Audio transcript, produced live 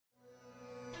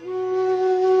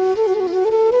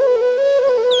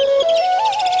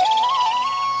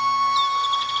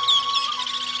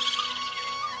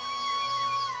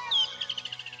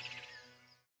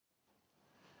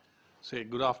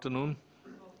Good afternoon.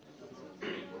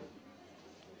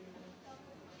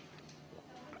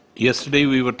 Yesterday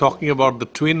we were talking about the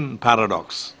twin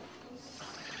paradox.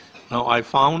 Now I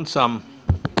found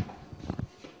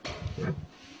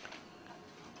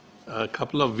a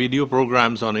couple of video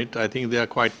programs on it. I think they are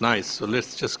quite nice. So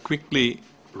let's just quickly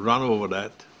run over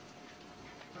that.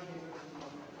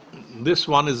 This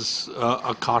one is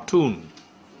a cartoon.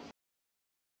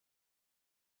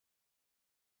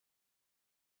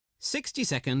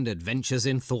 60-second adventures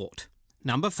in thought.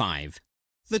 Number 5.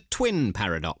 The twin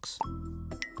paradox.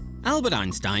 Albert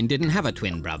Einstein didn't have a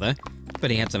twin brother,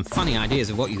 but he had some funny ideas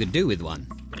of what you could do with one.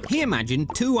 He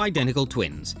imagined two identical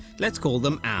twins. Let's call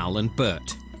them Al and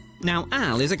Bert. Now,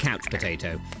 Al is a couch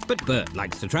potato, but Bert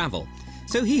likes to travel.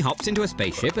 So he hops into a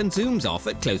spaceship and zooms off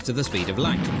at close to the speed of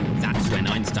light. That's when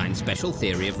Einstein's special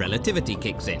theory of relativity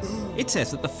kicks in. It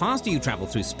says that the faster you travel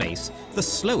through space, the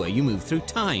slower you move through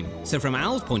time. So from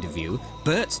Al's point of view,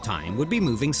 Bert's time would be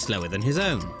moving slower than his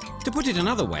own. To put it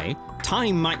another way,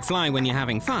 time might fly when you're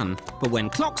having fun, but when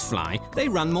clocks fly, they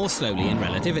run more slowly in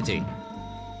relativity.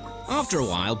 After a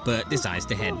while, Bert decides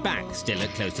to head back, still at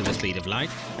close to the speed of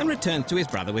light, and returns to his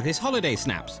brother with his holiday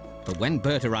snaps. But when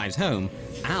Bert arrives home,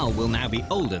 Al will now be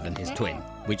older than his twin,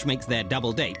 which makes their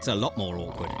double dates a lot more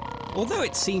awkward. Although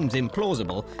it seems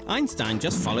implausible, Einstein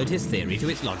just followed his theory to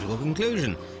its logical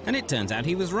conclusion, and it turns out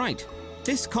he was right.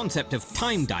 This concept of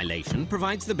time dilation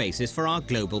provides the basis for our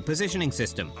global positioning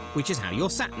system, which is how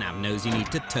your sat-nav knows you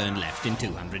need to turn left in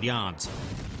 200 yards.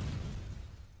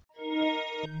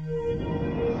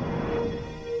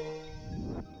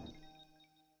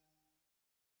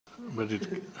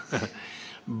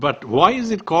 But why is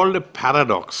it called a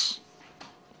paradox?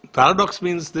 Paradox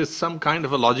means there's some kind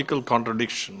of a logical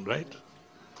contradiction, right?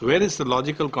 Where is the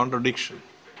logical contradiction?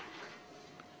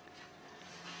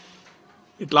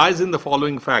 It lies in the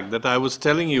following fact that I was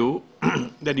telling you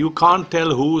that you can't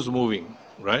tell who's moving,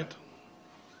 right?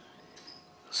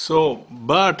 So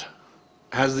Bert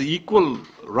has the equal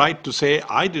right to say,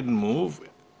 I didn't move,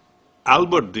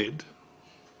 Albert did.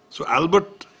 So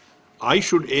Albert, I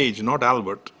should age, not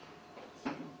Albert.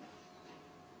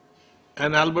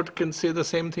 And Albert can say the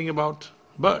same thing about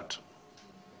Bert.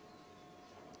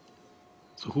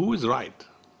 So who is right?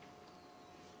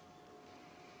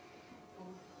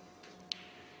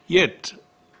 Yet,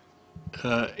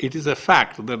 it is a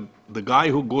fact that the guy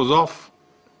who goes off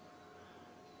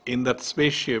in that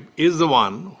spaceship is the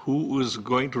one who is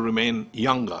going to remain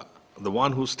younger. The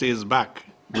one who stays back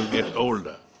will get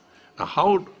older. Now,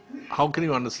 how can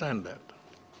you understand that?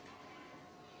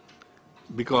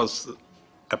 Because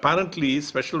apparently,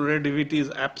 special relativity is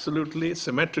absolutely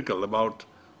symmetrical about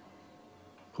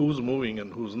who's moving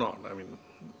and who's not. I mean,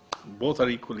 both are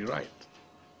equally right.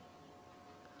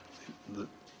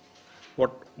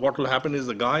 What will happen is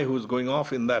the guy who's going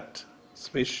off in that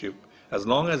spaceship, as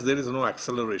long as there is no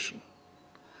acceleration,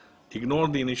 ignore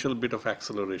the initial bit of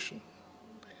acceleration,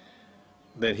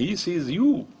 then he sees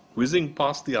you whizzing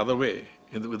past the other way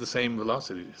with the same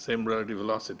velocity, same relative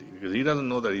velocity, because he doesn't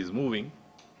know that he's moving.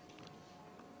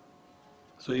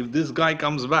 So if this guy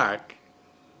comes back,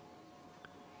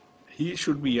 he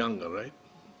should be younger, right?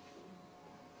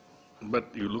 But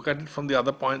you look at it from the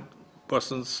other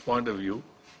person's point of view,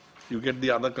 you get the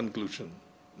other conclusion.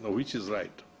 Now, which is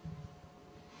right?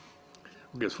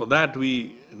 Okay, for that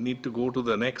we need to go to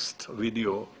the next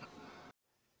video.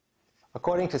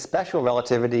 According to special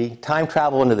relativity, time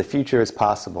travel into the future is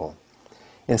possible.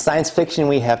 In science fiction,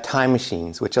 we have time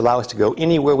machines, which allow us to go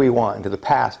anywhere we want, into the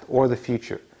past or the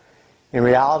future. In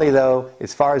reality, though,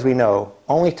 as far as we know,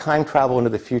 only time travel into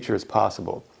the future is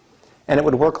possible. And it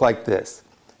would work like this.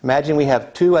 Imagine we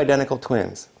have two identical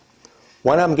twins.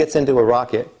 One of them gets into a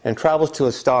rocket and travels to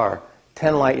a star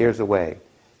 10 light years away.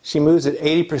 She moves at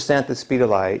 80% the speed of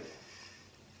light.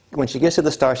 When she gets to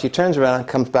the star, she turns around and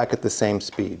comes back at the same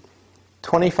speed.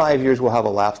 25 years will have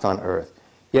elapsed on Earth,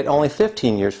 yet only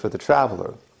 15 years for the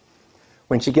traveler.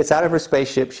 When she gets out of her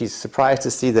spaceship, she's surprised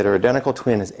to see that her identical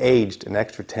twin has aged an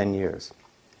extra 10 years.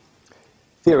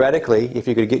 Theoretically, if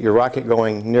you could get your rocket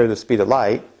going near the speed of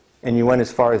light, and you went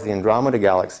as far as the Andromeda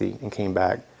galaxy and came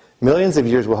back, millions of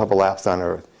years will have elapsed on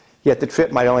Earth, yet the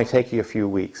trip might only take you a few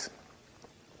weeks.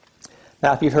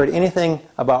 Now, if you've heard anything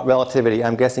about relativity,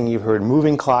 I'm guessing you've heard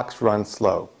moving clocks run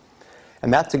slow.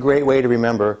 And that's a great way to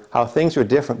remember how things are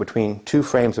different between two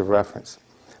frames of reference.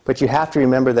 But you have to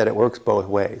remember that it works both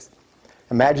ways.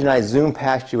 Imagine I zoom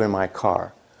past you in my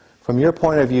car. From your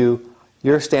point of view,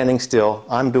 you're standing still,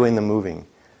 I'm doing the moving.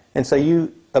 And so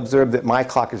you observe that my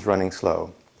clock is running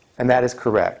slow. And that is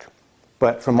correct.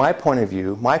 But from my point of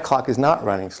view, my clock is not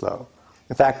running slow.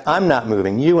 In fact, I'm not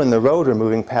moving. You and the road are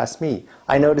moving past me.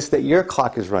 I notice that your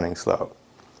clock is running slow.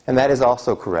 And that is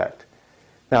also correct.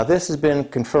 Now, this has been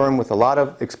confirmed with a lot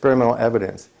of experimental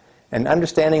evidence. And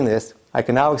understanding this, I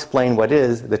can now explain what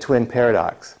is the twin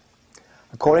paradox.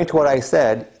 According to what I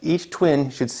said, each twin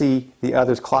should see the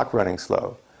other's clock running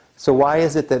slow. So why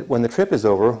is it that when the trip is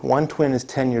over, one twin is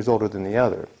 10 years older than the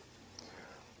other?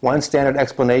 One standard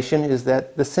explanation is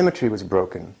that the symmetry was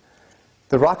broken.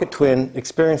 The rocket twin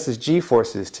experiences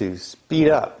g-forces to speed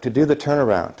up, to do the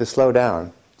turnaround, to slow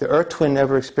down. The Earth twin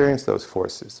never experienced those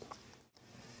forces.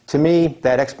 To me,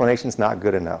 that explanation is not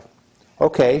good enough.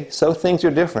 Okay, so things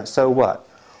are different, so what?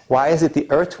 Why is it the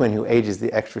Earth twin who ages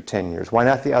the extra 10 years? Why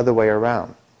not the other way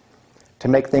around? To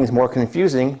make things more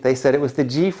confusing, they said it was the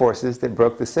g-forces that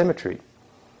broke the symmetry.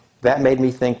 That made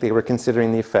me think they were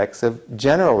considering the effects of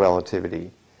general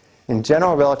relativity. In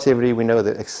general relativity, we know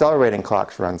that accelerating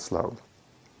clocks run slow.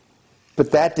 But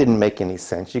that didn't make any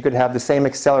sense. You could have the same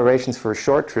accelerations for a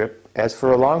short trip as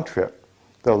for a long trip.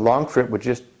 The long trip would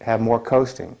just have more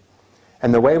coasting.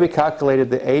 And the way we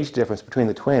calculated the age difference between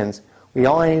the twins, we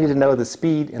only needed to know the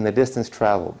speed and the distance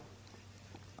traveled.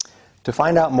 To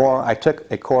find out more, I took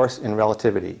a course in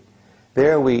relativity.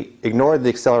 There we ignored the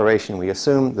acceleration. We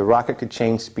assumed the rocket could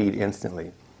change speed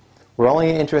instantly. We're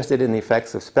only interested in the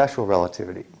effects of special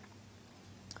relativity.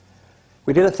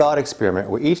 We did a thought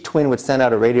experiment where each twin would send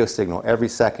out a radio signal every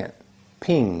second.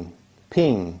 Ping,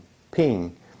 ping,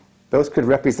 ping. Those could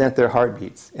represent their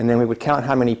heartbeats, and then we would count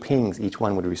how many pings each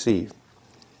one would receive.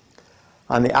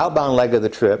 On the outbound leg of the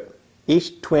trip,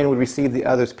 each twin would receive the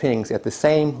other's pings at the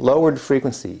same lowered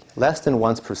frequency, less than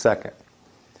once per second.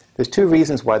 There's two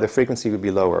reasons why the frequency would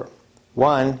be lower.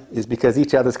 One is because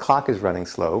each other's clock is running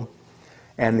slow,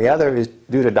 and the other is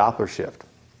due to Doppler shift.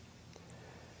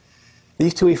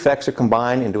 These two effects are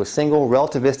combined into a single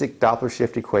relativistic Doppler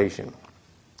shift equation.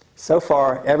 So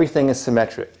far, everything is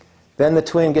symmetric. Then the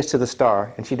twin gets to the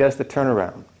star, and she does the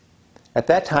turnaround. At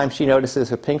that time, she notices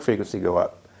her ping frequency go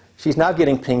up. She's now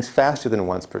getting pings faster than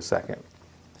once per second.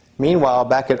 Meanwhile,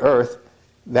 back at Earth,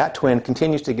 that twin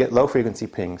continues to get low-frequency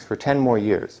pings for 10 more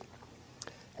years.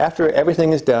 After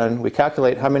everything is done, we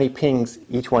calculate how many pings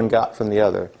each one got from the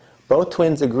other. Both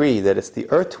twins agree that it's the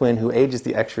Earth twin who ages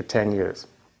the extra 10 years.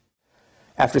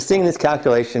 After seeing this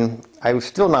calculation, I was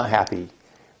still not happy.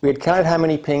 We had counted how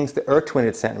many pings the Earth twin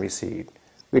had sent and received.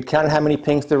 We had counted how many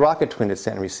pings the rocket twin had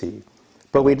sent and received.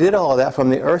 But we did all of that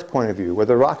from the Earth point of view, where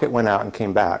the rocket went out and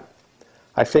came back.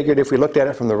 I figured if we looked at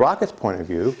it from the rocket's point of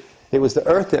view, it was the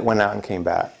Earth that went out and came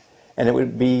back. And it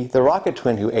would be the rocket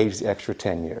twin who aged the extra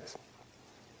 10 years.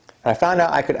 And I found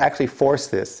out I could actually force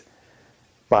this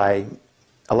by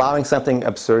allowing something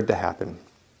absurd to happen.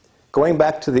 Going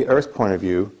back to the Earth's point of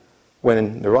view,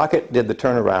 when the rocket did the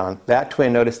turnaround, that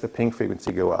twin noticed the ping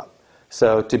frequency go up.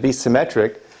 So to be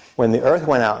symmetric, when the Earth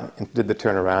went out and did the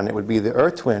turnaround, it would be the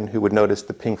Earth twin who would notice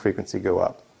the ping frequency go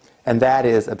up. And that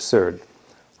is absurd.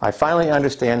 I finally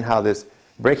understand how this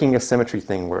breaking of symmetry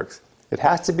thing works. It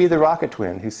has to be the rocket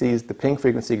twin who sees the ping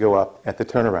frequency go up at the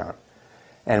turnaround.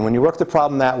 And when you work the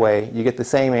problem that way, you get the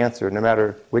same answer no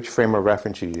matter which frame of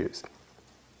reference you use.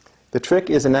 The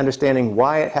trick is in understanding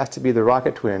why it has to be the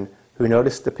rocket twin who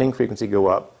noticed the ping frequency go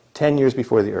up 10 years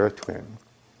before the Earth twin.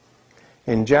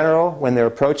 In general, when they're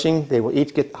approaching, they will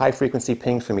each get high-frequency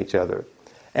pings from each other.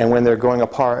 And when they're going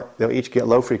apart, they'll each get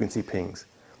low-frequency pings.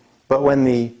 But when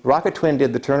the rocket twin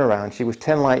did the turnaround, she was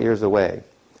 10 light years away.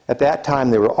 At that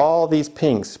time, there were all these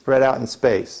pings spread out in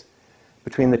space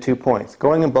between the 2 points,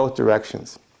 going in both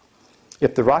directions.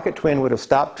 If the rocket twin would have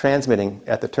stopped transmitting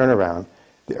at the turnaround,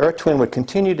 the Earth twin would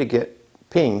continue to get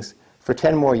pings for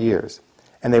 10 more years.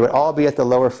 And they would all be at the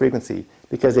lower frequency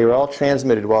because they were all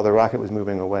transmitted while the rocket was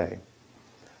moving away.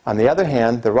 On the other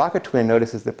hand, the rocket twin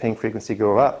notices the ping frequency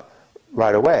go up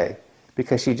right away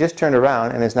because she just turned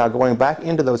around and is now going back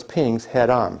into those pings head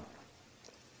on.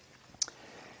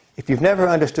 If you've never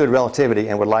understood relativity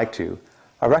and would like to,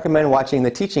 I recommend watching the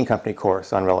Teaching Company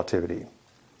course on relativity.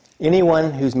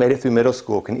 Anyone who's made it through middle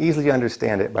school can easily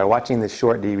understand it by watching this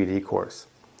short DVD course.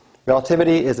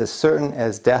 Relativity is as certain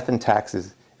as death and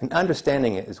taxes, and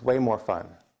understanding it is way more fun.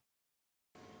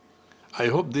 I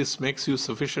hope this makes you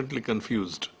sufficiently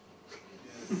confused.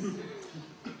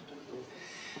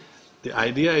 The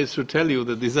idea is to tell you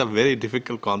that these are very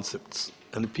difficult concepts,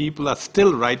 and people are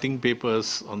still writing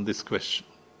papers on this question.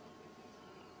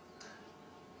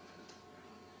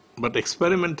 But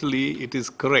experimentally, it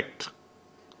is correct.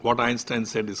 What Einstein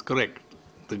said is correct.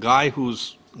 The guy who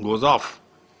goes off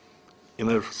in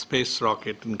a space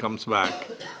rocket and comes back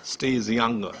stays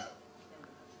younger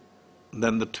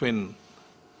than the twin,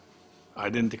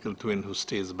 identical twin who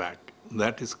stays back.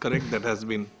 That is correct. That has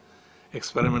been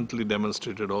experimentally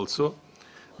demonstrated also.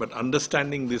 But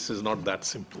understanding this is not that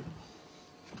simple.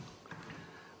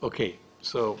 Okay,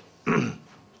 so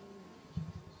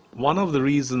one of the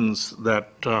reasons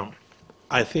that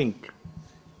I think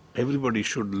everybody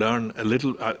should learn a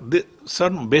little,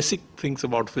 certain basic things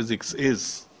about physics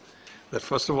is that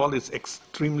first of all it's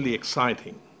extremely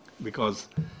exciting because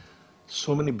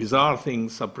so many bizarre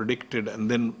things are predicted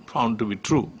and then found to be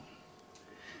true.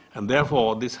 And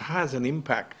therefore this has an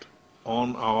impact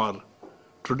on our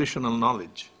traditional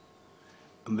knowledge.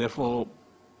 And therefore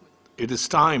it is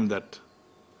time that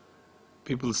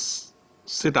people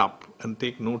sit up and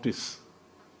take notice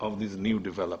of these new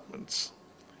developments.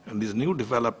 And these new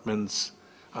developments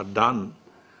are done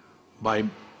by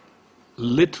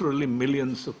literally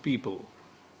millions of people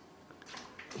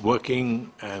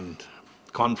working and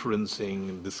conferencing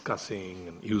and discussing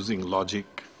and using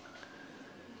logic.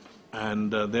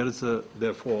 And there is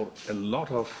therefore a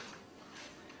lot of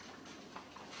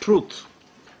truth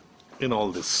in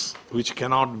all this, which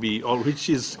cannot be, or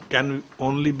can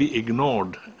only be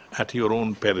ignored at your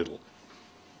own peril.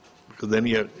 Because then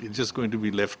you're just going to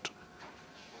be left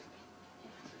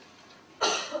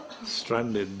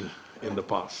stranded in the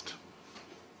past.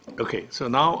 Okay, so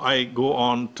now I go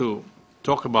on to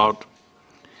talk about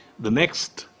the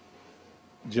next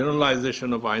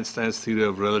generalization of Einstein's theory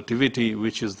of relativity,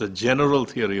 which is the general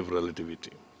theory of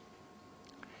relativity.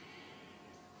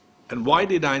 And why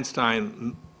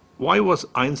was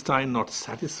Einstein not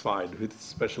satisfied with his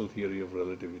special theory of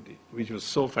relativity, which was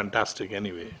so fantastic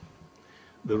anyway?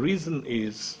 The reason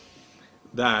is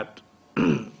that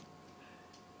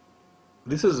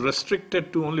this is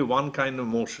restricted to only one kind of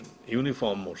motion,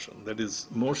 uniform motion, that is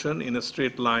motion in a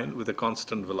straight line with a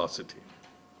constant velocity.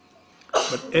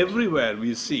 But everywhere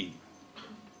we see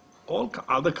all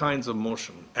other kinds of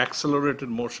motion, accelerated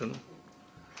motion,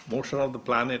 motion of the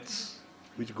planets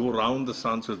which go around the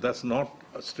sun, so that's not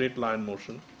a straight line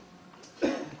motion.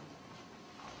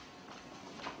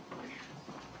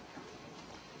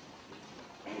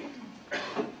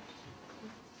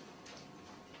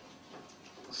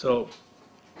 So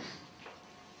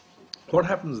what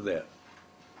happens there?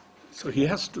 So he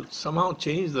has to somehow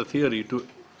change the theory to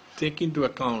take into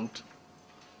account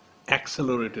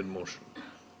accelerated motion.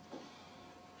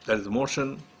 That is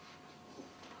motion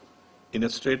in a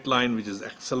straight line which is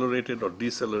accelerated or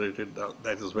decelerated.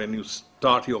 That is when you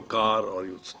start your car or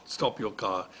you stop your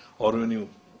car or when you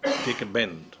take a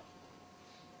bend.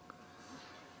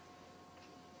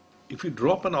 If you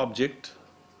drop an object,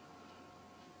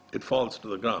 it falls to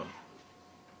the ground.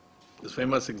 This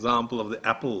famous example of the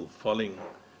apple falling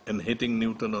and hitting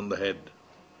Newton on the head.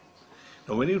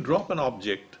 Now when you drop an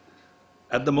object,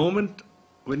 at the moment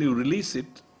when you release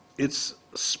it, its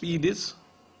speed is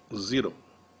 0.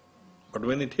 But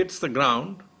when it hits the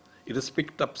ground, it has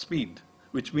picked up speed,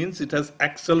 which means it has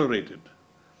accelerated.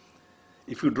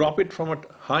 If you drop it from a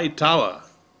high tower,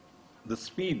 the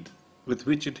speed with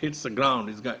which it hits the ground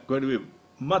is going to be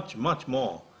much, much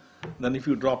more than if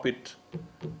you drop it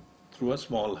through a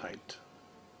small height.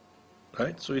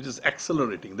 Right? So it is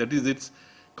accelerating. That is, its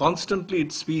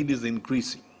speed is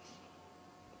increasing.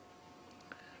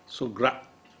 So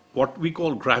what we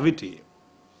call gravity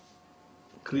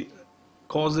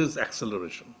causes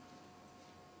acceleration.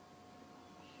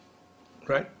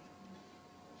 Right?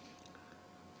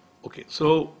 Okay,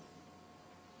 so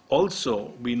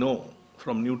also we know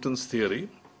from Newton's theory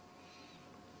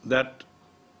that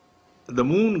the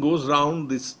moon goes round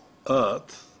this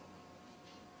earth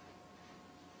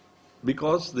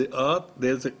because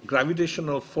there's a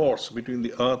gravitational force between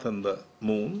the earth and the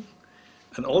moon,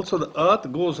 and also the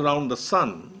earth goes around the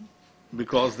sun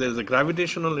because there's a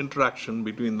gravitational interaction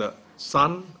between the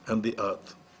sun and the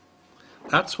earth.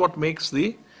 That's what makes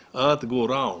the earth go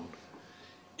round.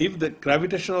 If the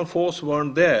gravitational force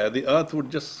weren't there, the earth would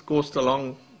just coast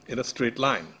along in a straight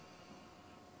line.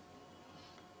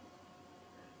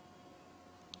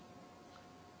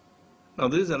 Now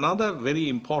there is another very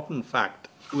important fact.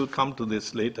 We'll come to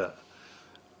this later,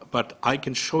 but I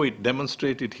can show it,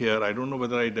 demonstrate it here. I don't know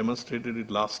whether I demonstrated it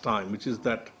last time, which is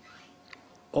that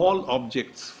all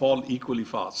objects fall equally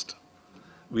fast.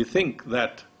 We think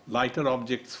that lighter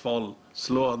objects fall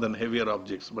slower than heavier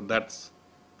objects, but that's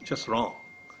just wrong.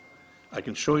 I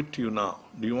can show it to you now.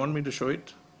 Do you want me to show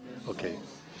it? Yes. Okay.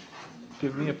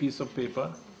 Give me a piece of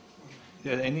paper.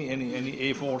 Yeah, any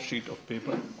A4 sheet of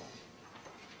paper.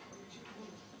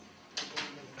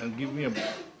 And give me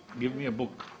a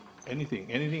book.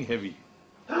 Anything heavy.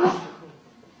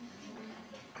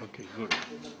 Okay, good.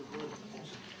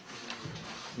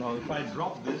 Now if I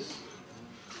drop this,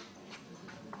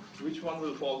 which one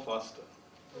will fall faster?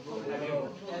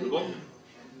 The book?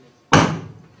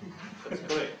 That's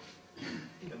correct.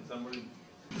 Can somebody?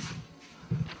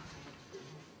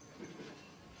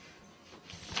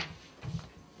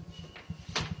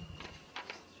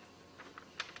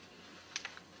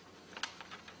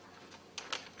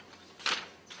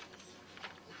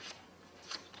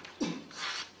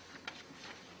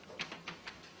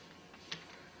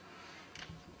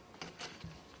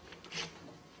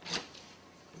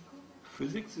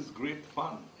 Physics is great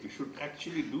fun. You should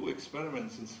actually do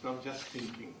experiments instead of just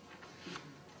thinking.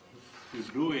 If you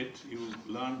do it, you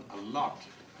learn a lot.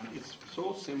 And it's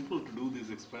so simple to do these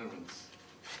experiments.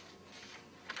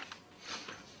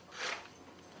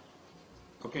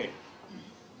 Okay.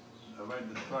 Have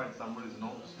I destroyed somebody's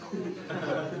notes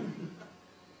now?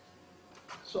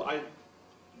 So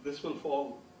this will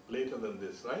fall later than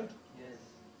this, right? Yes.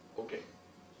 Okay.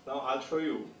 Now I'll show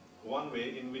you one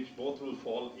way in which both will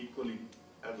fall equally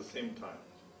at the same time.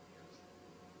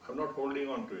 I'm not holding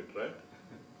on to it, right?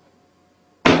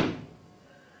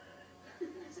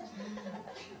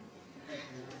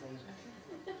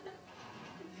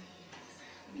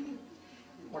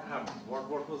 What happened?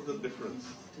 What was the difference?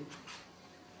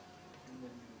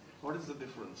 What is the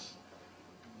difference?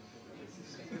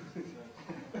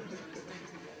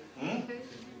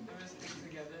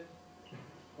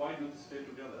 Why do they stay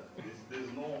together?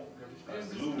 There's no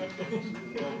glue. There's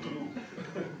no glue.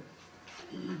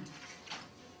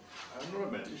 I'm not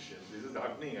a magician. This is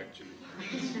happening actually.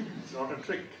 It's not a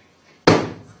trick.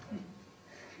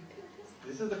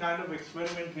 This is the kind of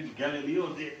experiment which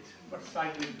Galileo did, but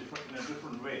slightly different, in a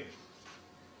different way.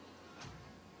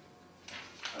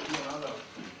 I'll do another.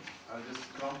 I'll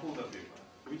just crumple the paper.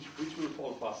 Which will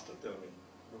fall faster? Tell me.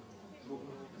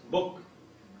 Book.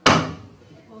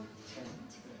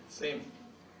 Same.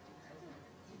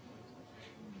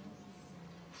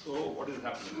 So what is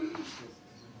happening?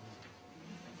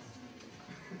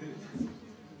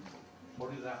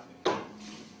 What is happening?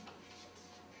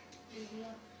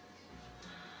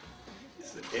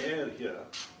 It's the air here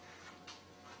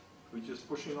which is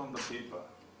pushing on the paper,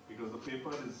 because the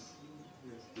paper its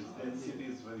density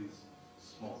is very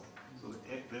small. So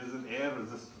there is an air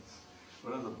resistance.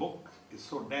 Whereas the book is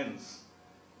so dense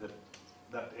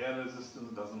that air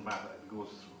resistance doesn't matter, it goes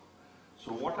through.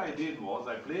 So what I did was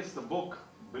I placed the book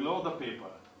below the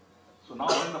paper. So now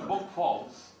when the book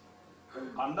falls,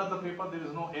 under the paper there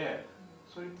is no air.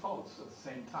 So it falls at the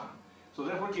same time. So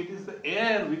therefore it is the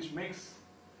air which makes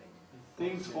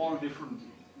things fall differently.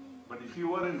 But if you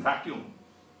were in vacuum,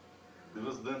 there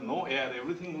was then no air,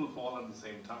 everything will fall at the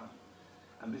same time.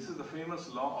 And this is the famous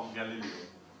law of Galileo.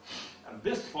 And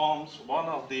this forms one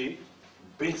of the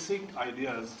basic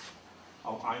ideas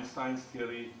of Einstein's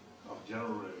theory of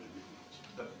general relativity,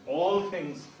 that all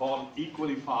things fall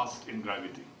equally fast in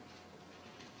gravity.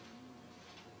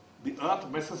 The Earth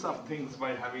messes up things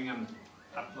by having an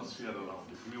atmosphere around.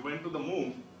 If you went to the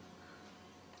moon,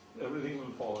 everything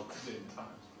will fall at the same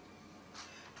time.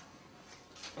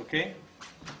 Okay?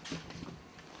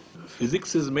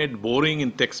 Physics is made boring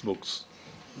in textbooks,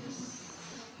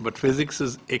 but physics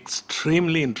is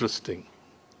extremely interesting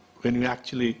when you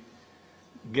actually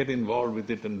get involved with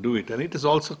it and do it. And it is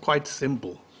also quite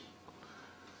simple.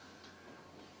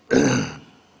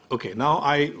 Okay, now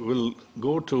I will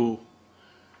go to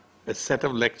a set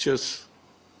of lectures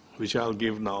which I'll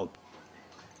give now.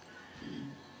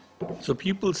 So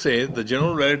people say the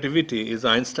general relativity is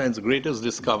Einstein's greatest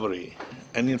discovery,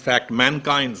 and in fact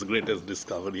mankind's greatest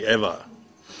discovery ever.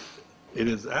 It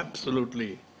is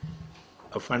absolutely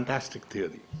a fantastic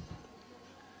theory,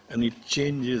 and it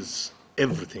changes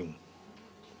everything.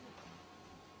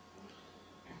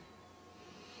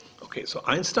 Okay, so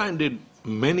Einstein did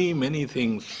many, many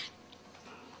things.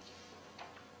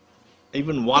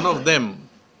 Even one of them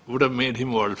would have made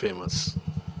him world famous.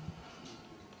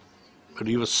 But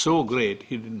he was so great,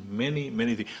 he did many,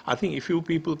 many things. I think if you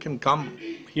people can come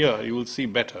here, you will see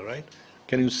better, right?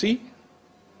 Can you see?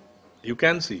 You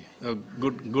can see.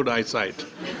 Good eyesight.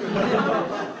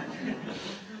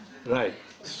 Right.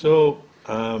 So,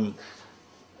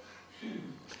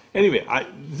 anyway,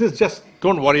 this is just,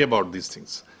 don't worry about these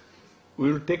things.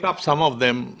 We will take up some of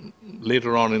them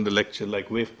later on in the lecture,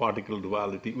 like wave-particle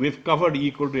duality. We've covered E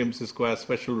equal to mc square,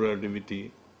 special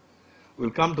relativity. We'll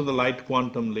come to the light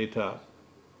quantum later.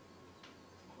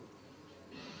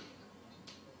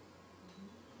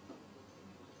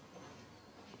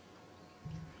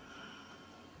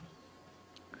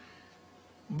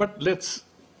 But let's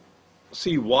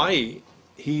see why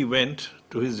he went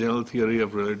to his general theory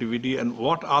of relativity and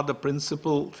what are the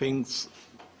principal things,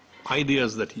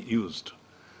 ideas that he used.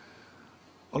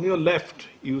 On your left,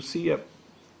 you see a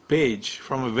page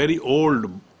from a very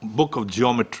old book of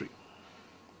geometry,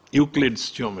 Euclid's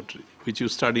geometry, which you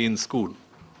study in school,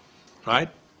 right?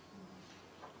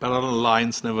 Parallel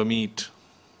lines never meet.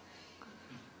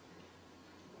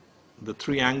 The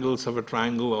three angles of a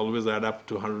triangle always add up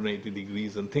to 180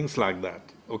 degrees and things like that.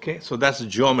 Okay, so that's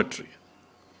geometry.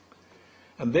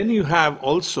 And then you have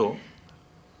also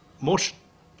motion.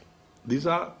 These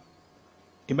are,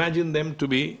 imagine them to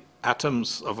be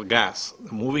atoms of a gas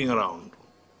moving around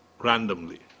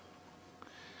randomly.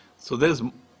 So there's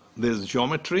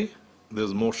geometry,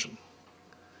 there's motion.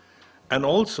 And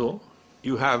also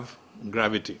you have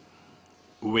gravity,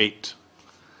 weight.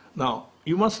 Now,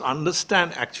 you must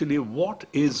understand actually what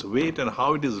is weight and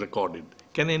how it is recorded.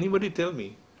 Can anybody tell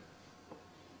me?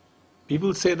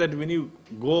 People say that when you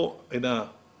go in a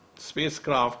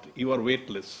spacecraft, you are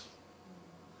weightless.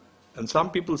 And some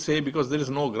people say because there is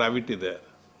no gravity there.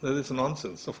 That is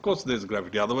nonsense. Of course there is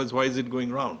gravity, otherwise why is it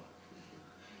going round?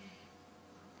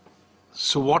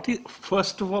 So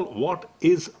first of all, what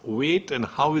is weight and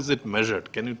how is it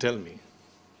measured? Can you tell me?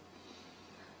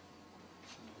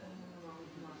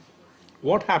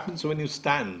 What happens when you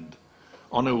stand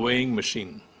on a weighing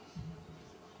machine?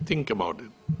 Think about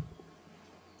it.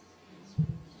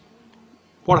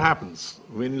 What happens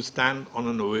when you stand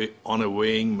on a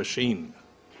weighing machine?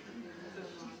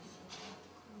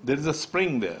 There is a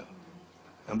spring there.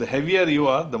 And the heavier you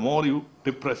are, the more you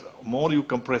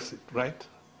compress it, right?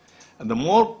 And the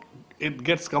more it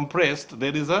gets compressed,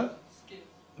 there is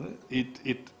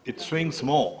it swings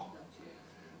more.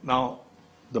 Now,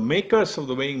 the makers of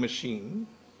the weighing machine,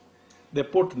 they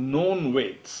put known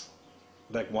weights,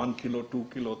 like 1 kilo, 2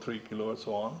 kilo, 3 kilo, and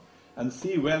so on, and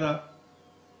see where the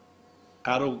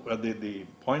arrow, the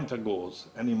pointer goes,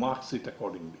 and he marks it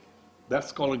accordingly.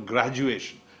 That's called a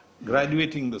graduation,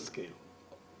 graduating the scale.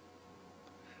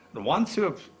 And once you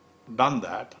have done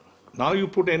that, now you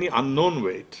put any unknown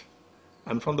weight,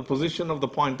 and from the position of the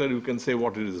pointer, you can say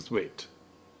what is its weight.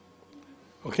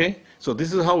 Okay? So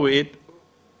this is how weight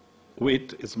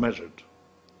is measured.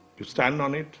 You stand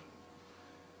on it,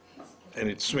 and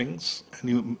it swings, and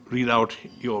you read out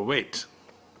your weight.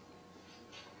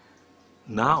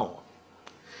 Now,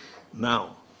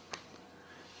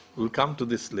 we'll come to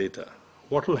this later.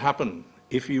 What will happen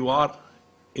if you are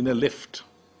in a lift,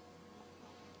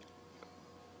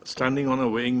 standing on a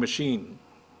weighing machine,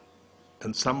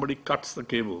 and somebody cuts the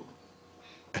cable,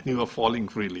 and you are falling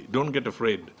freely? Don't get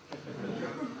afraid.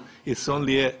 It's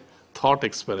only a thought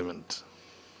experiment.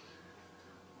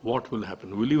 What will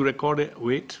happen? Will you record a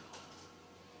weight?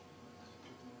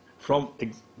 From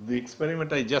the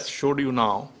experiment I just showed you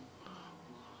now,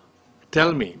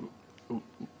 tell me,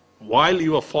 while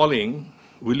you are falling,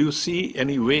 will you see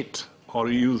any weight or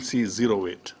you will see zero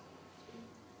weight?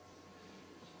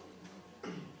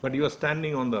 But you are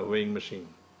standing on the weighing machine.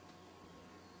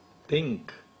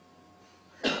 Think.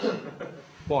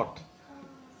 What?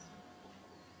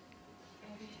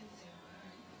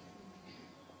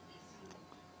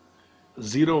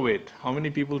 Zero weight. How many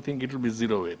people think it will be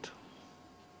zero weight?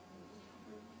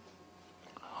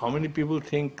 How many people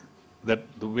think that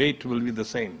the weight will be the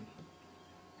same?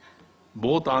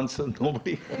 Both answer,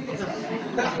 nobody.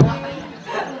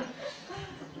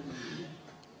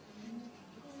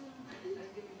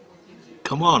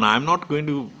 Come on, I'm not going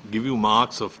to give you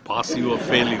marks of pass you or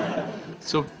fail you.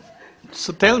 So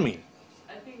tell me.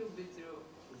 I think it will be zero.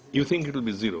 You think it will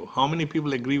be zero. How many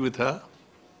people agree with her?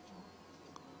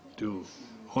 2.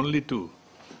 Only 2.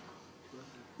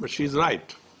 But she's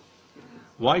right.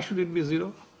 Why should it be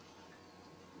zero?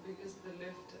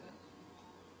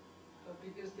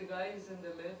 Because the guy is in the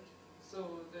lift,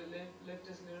 so the lift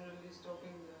is literally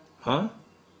stopping the... Huh?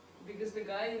 Because the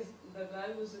guy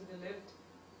who's in the lift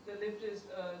is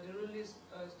literally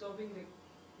stopping the...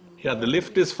 Yeah, the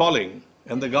lift is falling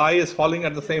and the guy is falling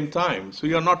at the same time. So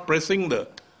you are not pressing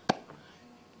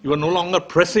you are no longer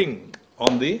pressing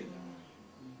on the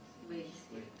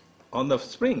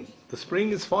spring. The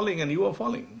spring is falling and you are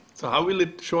falling. So how will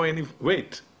it show any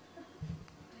weight?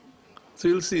 So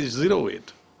you'll see zero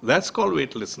weight. That's called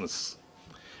weightlessness.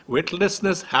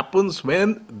 Weightlessness happens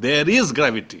when there is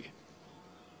gravity.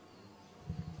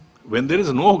 When there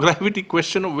is no gravity,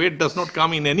 question of weight does not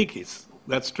come in any case.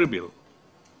 That's trivial.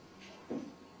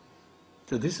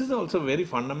 So this is also a very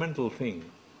fundamental thing,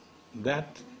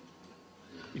 that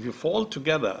if you fall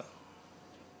together,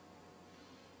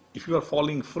 if you are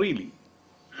falling freely,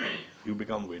 you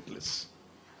become weightless.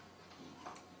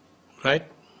 Right?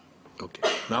 Okay,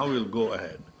 now we'll go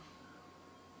ahead.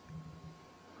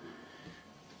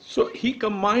 So he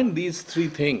combined these 3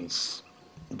 things: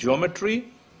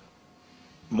 geometry,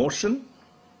 motion,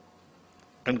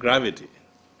 and gravity.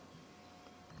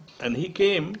 And he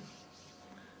came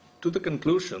to the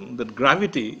conclusion that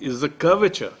gravity is the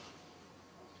curvature,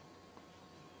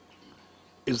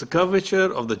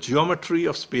 of the geometry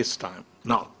of space-time.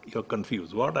 Now, you're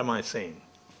confused. What am I saying?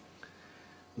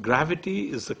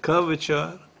 Gravity is the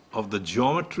curvature of the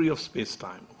geometry of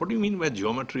space-time. What do you mean by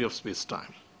geometry of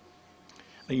space-time?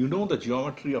 Now, you know the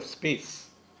geometry of space,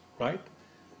 right?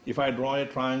 If I draw a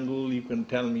triangle, you can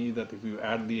tell me that if you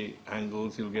add the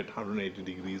angles, you'll get 180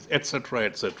 degrees, etc.,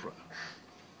 etc.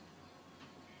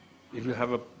 If you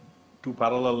have two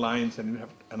parallel lines and you have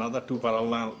another two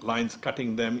parallel lines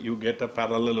cutting them, you get a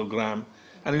parallelogram,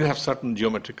 and you have certain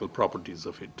geometrical properties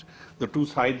of it. The two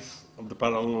sides of the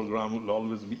parallelogram will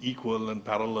always be equal and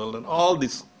parallel and all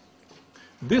this.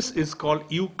 This is called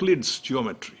Euclid's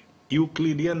geometry,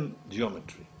 Euclidean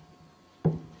geometry.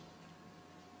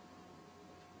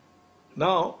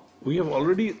 Now, we have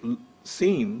already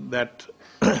seen that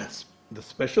the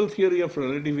special theory of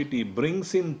relativity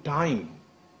brings in time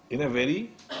in a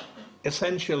very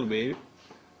essential way.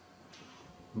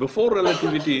 Before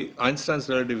relativity, Einstein's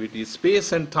relativity,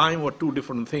 space and time were two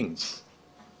different things.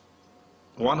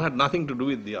 One had nothing to do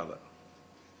with the other.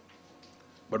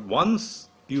 But once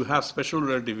you have special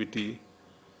relativity,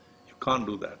 you can't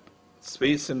do that.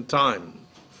 Space and time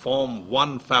form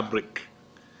one fabric,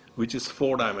 which is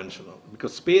four-dimensional,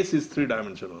 because space is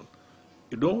three-dimensional.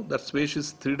 You know that space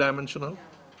is three-dimensional?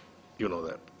 You know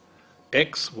that.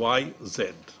 X, Y,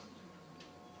 Z.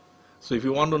 So if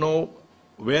you want to know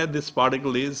where this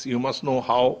particle is, you must know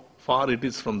how far it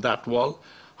is from that wall,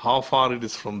 how far it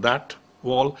is from that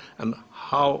wall, and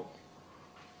how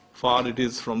far it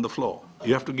is from the floor.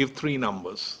 You have to give three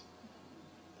numbers.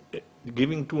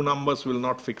 Giving two numbers will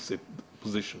not fix it,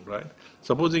 position, right?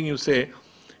 Supposing you say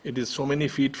it is so many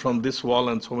feet from this wall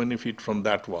and so many feet from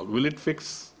that wall. Will it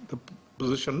fix the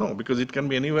position? No, because it can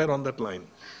be anywhere on that line.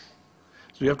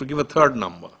 So you have to give a third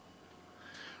number.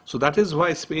 So that is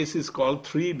why space is called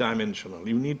three-dimensional.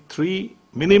 You need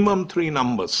minimum three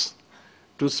numbers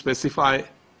to specify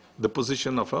the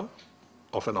position of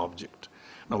an object.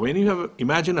 Now when you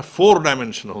imagine a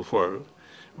four-dimensional world,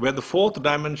 where the fourth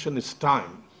dimension is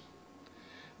time,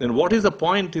 then what is the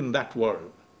point in that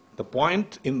world? The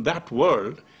point in that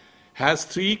world has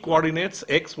three coordinates,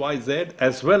 x, y, z,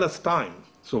 as well as time.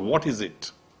 So what is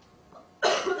it?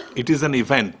 It is an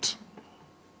event.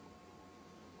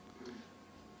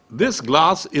 This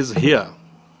glass is here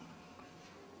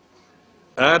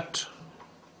at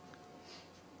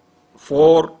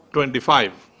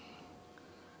 4:25.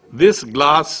 This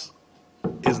glass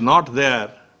is not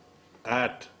there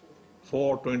at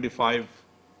 4:25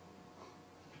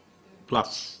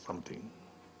 plus something.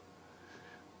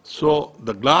 So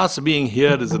the glass being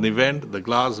here is an event, the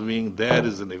glass being there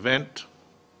is an event.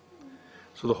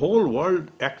 So the whole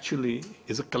world actually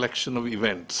is a collection of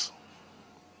events.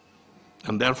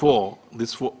 And therefore,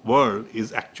 this world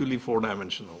is actually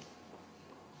four-dimensional,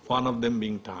 one of them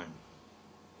being time.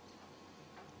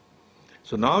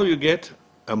 So now you get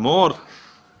a more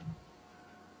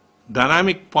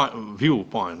dynamic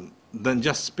viewpoint than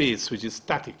just space, which is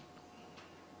static.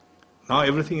 Now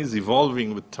everything is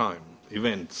evolving with time,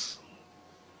 events.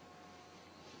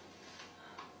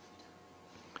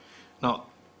 Now,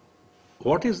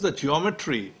 what is the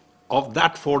geometry of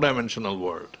that four-dimensional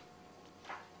world?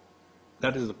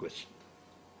 That is the question.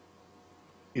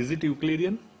 Is it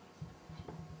Euclidean?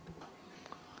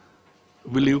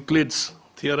 Will Euclid's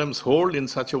theorems hold in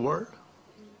such a world?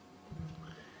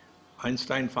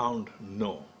 Einstein found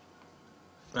no.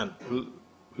 And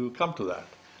we'll come to that.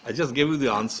 I just gave you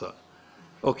the answer.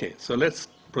 Okay, so let's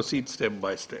proceed step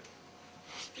by step.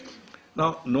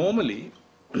 Now, normally,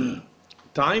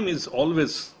 time is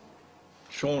always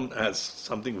shown as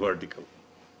something vertical.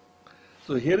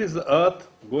 So here is the earth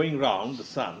going round the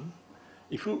sun.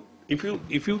 If you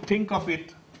think of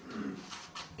it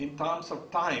in terms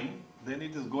of time, then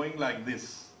it is going like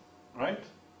this, right?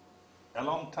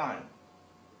 Along time.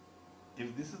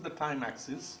 If this is the time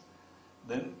axis,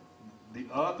 then the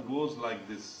earth goes like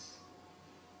this.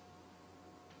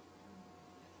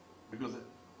 Because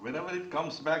whenever it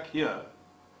comes back here,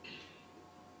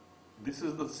 this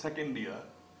is the second year,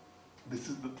 this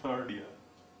is the third year.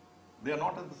 They are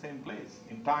not at the same place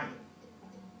in time.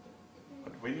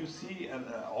 But when you see an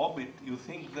orbit, you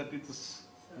think that it's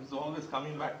always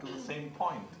coming back to the same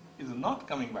point. It is not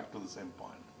coming back to the same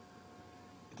point.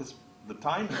 The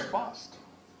time has passed.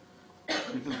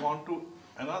 It has gone to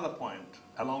another point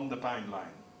along the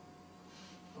timeline.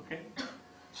 Okay?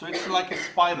 So it's like a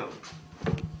spiral.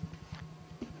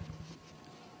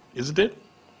 Isn't it?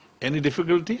 Any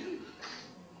difficulty?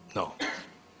 No.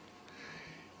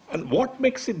 And what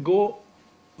makes it go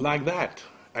like that?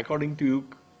 according to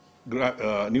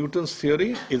Newton's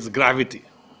theory, is gravity.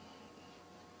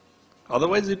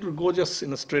 Otherwise, it would go just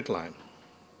in a straight line.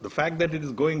 The fact that it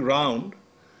is going round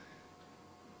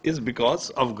is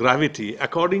because of gravity,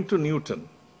 according to Newton.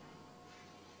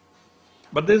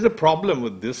 But there's a problem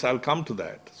with this, I'll come to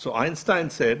that. So Einstein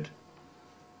said,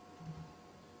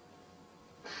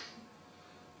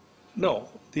 no,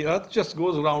 the Earth just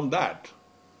goes around that,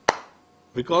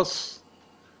 because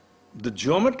the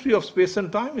geometry of space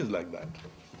and time is like that.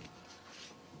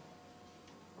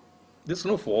 There's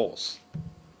no force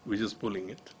which is pulling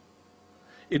it.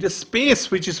 It is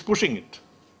space which is pushing it.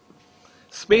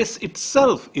 Space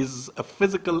itself is a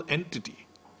physical entity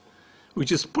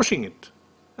which is pushing it,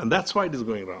 and that's why it is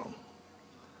going round.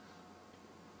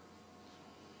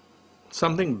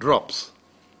 Something drops.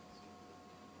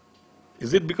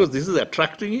 Is it because this is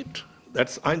attracting it?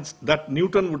 That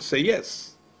Newton would say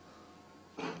yes.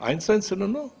 Einstein said, no,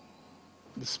 no.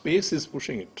 The space is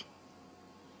pushing it.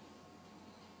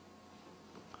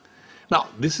 Now,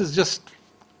 this is just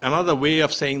another way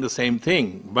of saying the same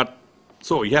thing, but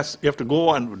so yes, you have to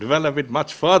go and develop it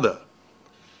much further.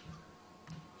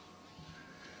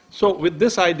 So with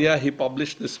this idea, he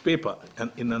published this paper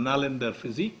in Annalen der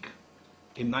Physik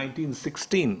in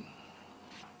 1916.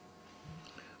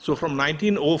 So from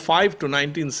 1905 to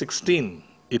 1916,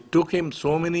 it took him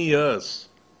so many years,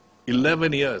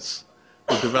 11 years,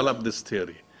 to develop this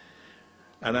theory.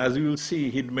 And as you will see,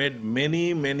 he'd made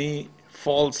many, many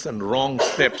false and wrong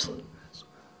steps.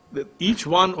 Each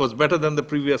one was better than the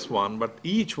previous one, but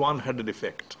each one had a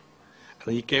defect.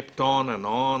 And he kept on and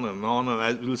on and on, and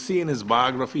as you'll see in his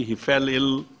biography, he fell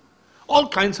ill. All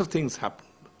kinds of things happened.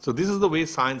 So this is the way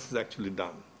science is actually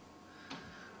done.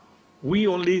 We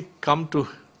only come to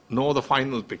know the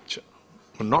final picture,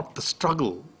 but not the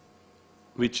struggle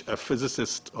which a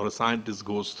physicist or a scientist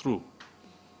goes through.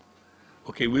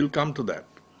 Okay, we'll come to that.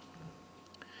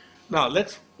 Now,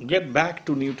 let's get back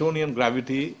to Newtonian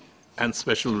gravity and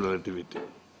special relativity.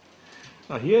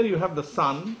 Now, here you have the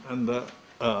sun and the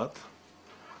earth,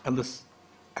 and this,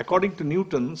 according to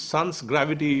Newton, sun's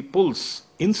gravity pulls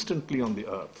instantly on the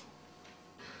earth.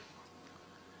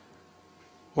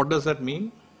 What does that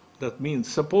mean? That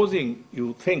means, supposing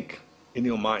you think in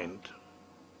your mind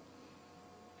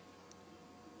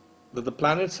that the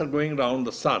planets are going around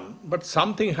the sun, but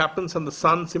something happens and the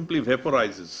sun simply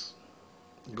vaporizes,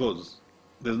 goes,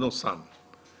 there's no sun.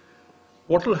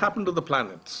 What will happen to the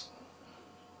planets?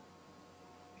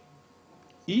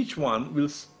 Each one will,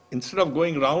 instead of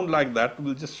going round like that,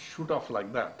 will just shoot off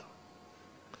like that.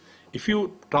 If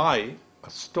you tie a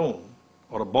stone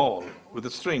or a ball with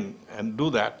a string and do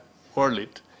that, whirl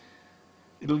it,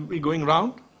 it will be going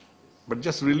round, but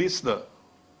just release the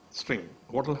string.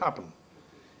 What will happen?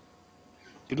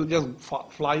 It will just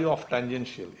fly off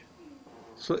tangentially.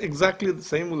 So exactly the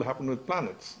same will happen with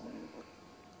planets.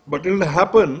 But it will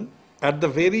happen at the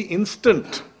very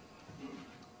instant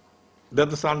that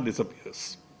the sun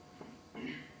disappears.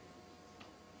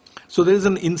 So there is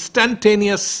an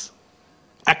instantaneous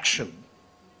action,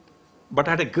 but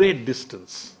at a great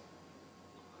distance.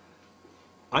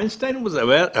 Newton was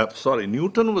aware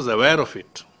of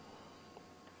it,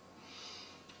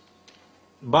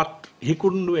 but he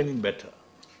couldn't do any better.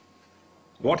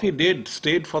 What he did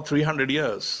stayed for 300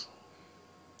 years,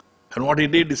 and what he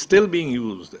did is still being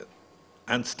used,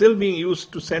 and still being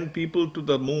used to send people to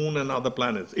the moon and other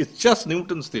planets. It's just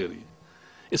Newton's theory.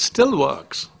 It still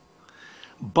works.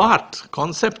 But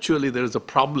conceptually there is a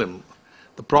problem.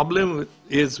 The problem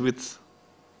is with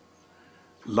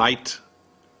light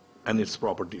and its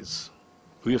properties.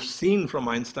 We have seen from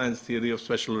Einstein's theory of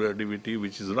special relativity,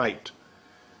 which is right,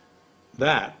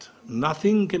 that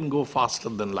nothing can go faster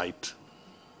than light.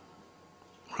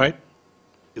 Right?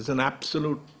 It's an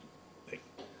absolute thing.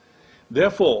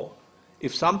 Therefore,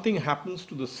 if something happens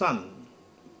to the sun,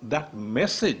 that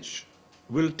message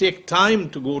will take time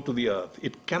to go to the earth.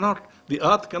 The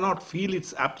earth cannot feel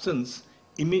its absence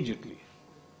immediately.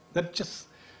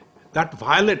 That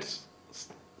violates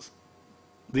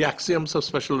the axioms of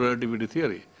special relativity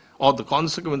theory, or the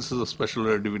consequences of special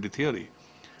relativity theory.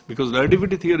 Because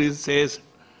relativity theory says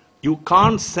you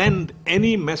can't send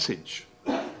any message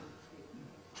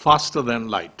faster than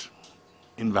light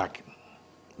in vacuum.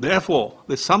 Therefore,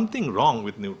 there's something wrong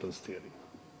with Newton's theory.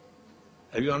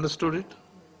 Have you understood it?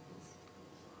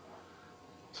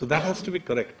 So that has to be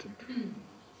corrected.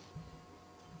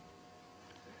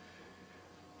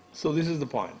 So this is the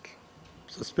point.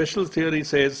 So special theory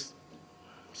says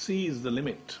C is the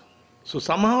limit. So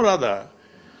somehow or other,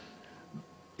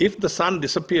 if the sun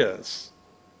disappears,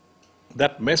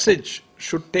 that message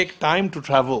should take time to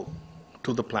travel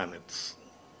to the planets.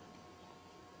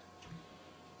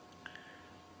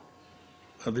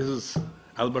 This is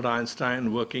Albert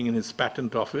Einstein working in his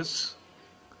patent office,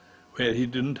 where he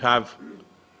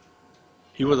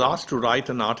was asked to write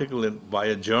an article by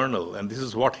a journal, and this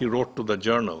is what he wrote to the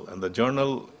journal. And the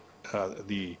journal,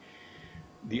 the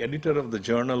editor of the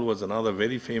journal was another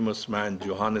very famous man,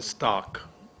 Johannes Stark.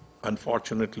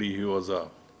 Unfortunately, he was a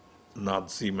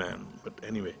Nazi man, but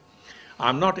anyway.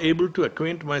 I'm not able to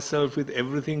acquaint myself with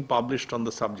everything published on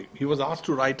the subject. He was asked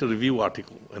to write a review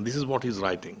article, and this is what he's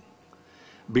writing.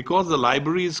 Because the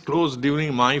library is closed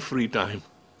during my free time,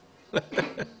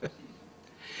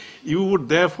 you would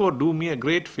therefore do me a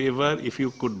great favor if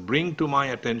you could bring to my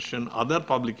attention other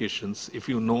publications if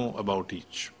you know about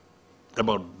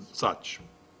such.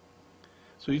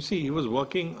 So you see, he was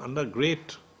working under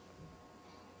great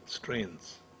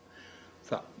strains.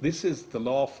 So this is the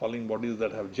law of falling bodies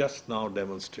that I have just now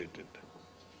demonstrated.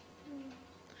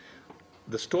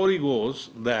 The story goes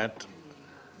that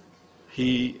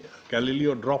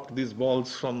Galileo dropped these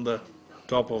balls from the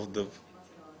top of the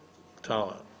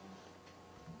tower.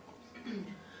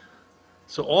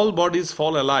 So all bodies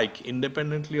fall alike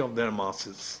independently of their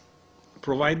masses,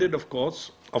 provided, of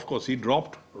course, he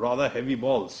dropped rather heavy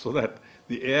balls so that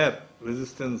the air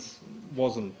resistance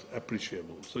wasn't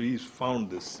appreciable. So he found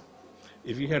this.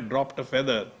 If he had dropped a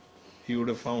feather, he would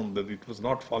have found that it was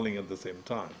not falling at the same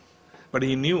time. But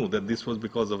he knew that this was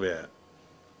because of air.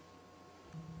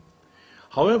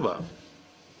 However,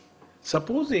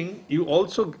 supposing you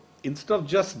also, instead of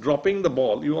just dropping the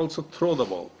ball, you also throw the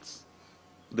balls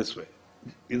this way.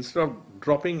 Instead of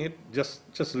dropping it, just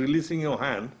releasing your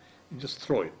hand, you just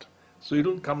throw it. So it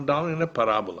will come down in a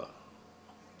parabola.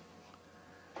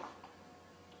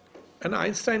 And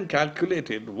Einstein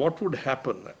calculated what would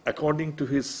happen according to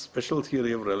his special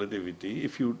theory of relativity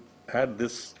if you had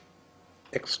this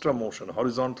extra motion,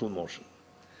 horizontal motion.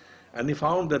 And he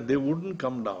found that they wouldn't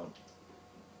come down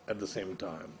at the same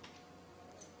time.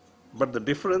 But the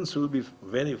difference will be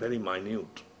very, very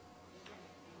minute.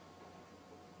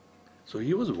 So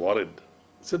he was worried.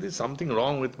 So there's something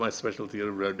wrong with my special theory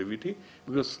of relativity,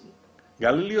 because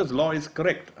Galileo's law is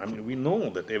correct. I mean, we know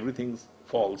that everything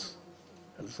falls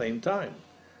at the same time.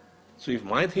 So if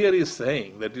my theory is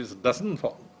saying that it doesn't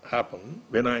happen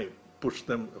when I push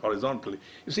them horizontally,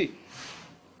 you see,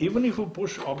 even if you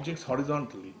push objects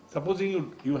horizontally,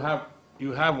 supposing you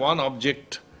have one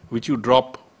object which you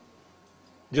drop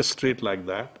just straight like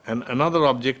that, and another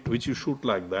object which you shoot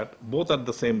like that, both at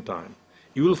the same time,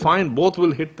 you will find both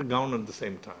will hit the ground at the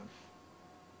same time.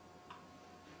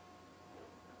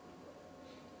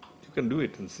 You can do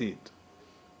it and see it.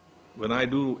 When I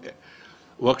do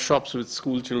workshops with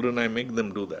school children, I make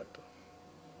them do that.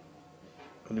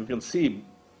 And you can see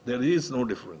there is no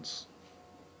difference.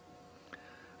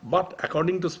 But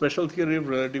according to special theory of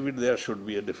relativity, there should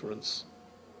be a difference.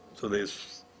 So there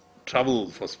is trouble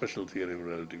for special theory of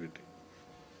relativity.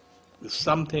 There's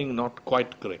something not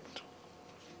quite correct.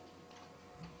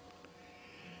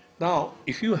 Now,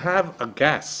 if you have a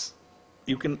gas,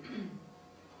 you can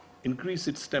increase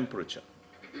its temperature.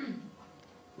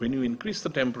 When you increase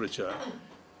the temperature,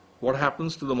 what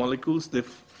happens to the molecules? They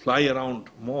fly around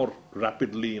more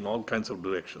rapidly in all kinds of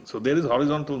directions. So there is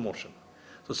horizontal motion.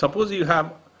 So suppose you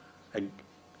have a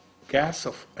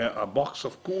box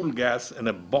of cool gas and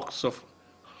a box of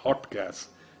hot gas,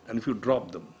 and if you drop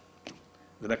them,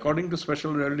 then according to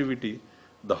special relativity,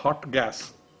 the hot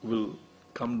gas will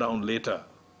come down later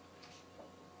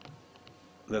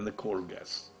than the cold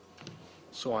gas.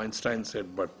 So Einstein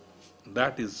said, but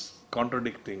that is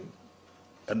contradicting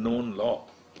a known law,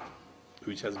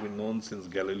 which has been known since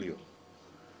Galileo.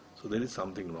 So there is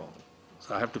something wrong.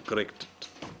 So I have to correct it.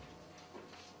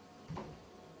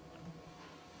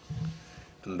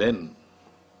 And then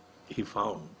he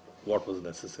found what was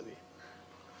necessary.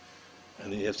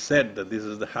 And he has said that this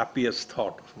is the happiest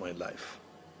thought of my life.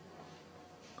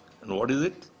 And what is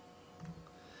it?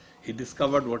 He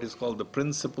discovered what is called the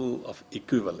principle of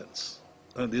equivalence.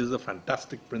 And this is a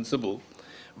fantastic principle,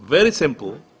 very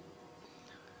simple,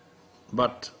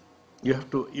 but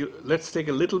let's take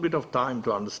a little bit of time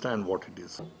to understand what it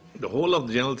is. The whole of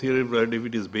the general theory of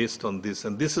relativity is based on this,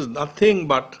 and this is nothing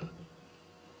but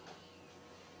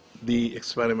the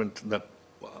experiment that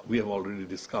we have already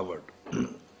discovered.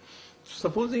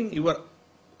 Supposing you are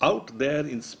out there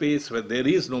in space where there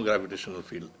is no gravitational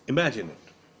field, imagine it.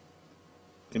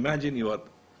 Imagine you are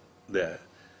there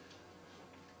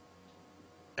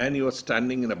and you are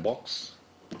standing in a box,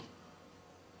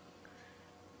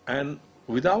 and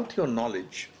without your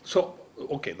knowledge, so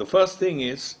okay, the first thing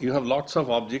is you have lots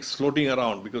of objects floating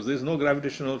around because there is no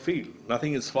gravitational field,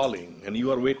 nothing is falling, and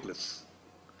you are weightless.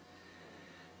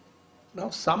 Now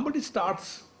somebody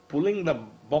starts pulling the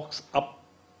box up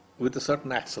with a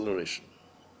certain acceleration,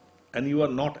 and you are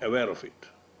not aware of it.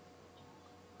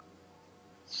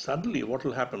 Suddenly, what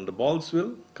will happen? The balls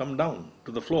will come down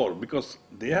to the floor because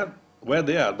they are where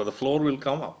they are, but the floor will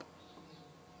come up.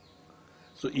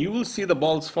 So you will see the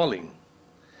balls falling,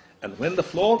 and when the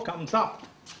floor comes up,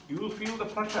 you will feel the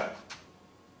pressure.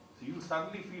 So you will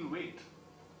suddenly feel weight.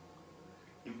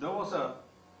 If there was a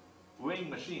weighing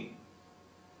machine,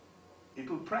 it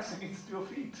will press against your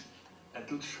feet and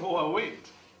it will show a weight.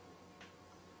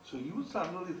 So you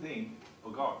suddenly think, oh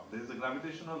God, there is a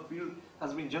gravitational field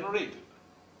has been generated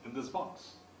in this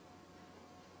box.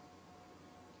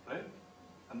 Right?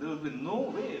 And there will be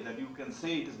no way that you can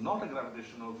say it is not a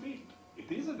gravitational field.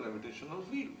 It is a gravitational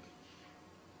field.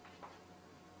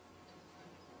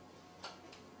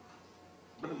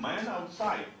 But the man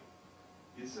outside,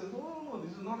 he says, no,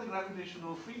 this is not a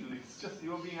gravitational field. It's just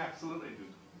you are being accelerated.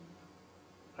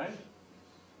 Right?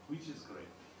 Which is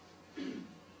correct?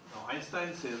 Now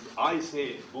Einstein says, I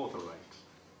say both are right.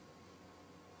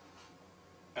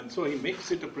 And so he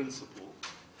makes it a principle.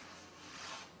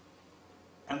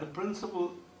 And the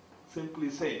principle simply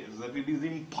says that it is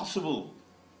impossible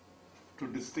to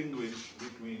distinguish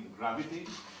between gravity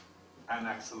and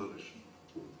acceleration.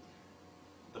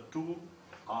 The two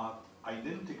are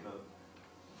identical,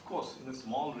 of course, in a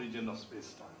small region of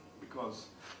space-time. Because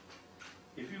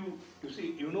if you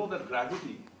see, you know that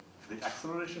gravity, the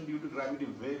acceleration due to gravity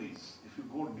varies. If you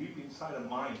go deep inside a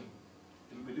mine,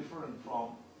 it will be different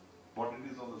from what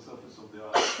it is on the surface of the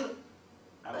earth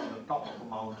and on the top of a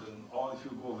mountain, or if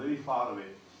you go very far away.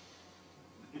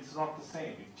 It's not the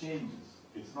same, it changes.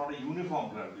 It's not a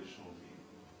uniform gravitational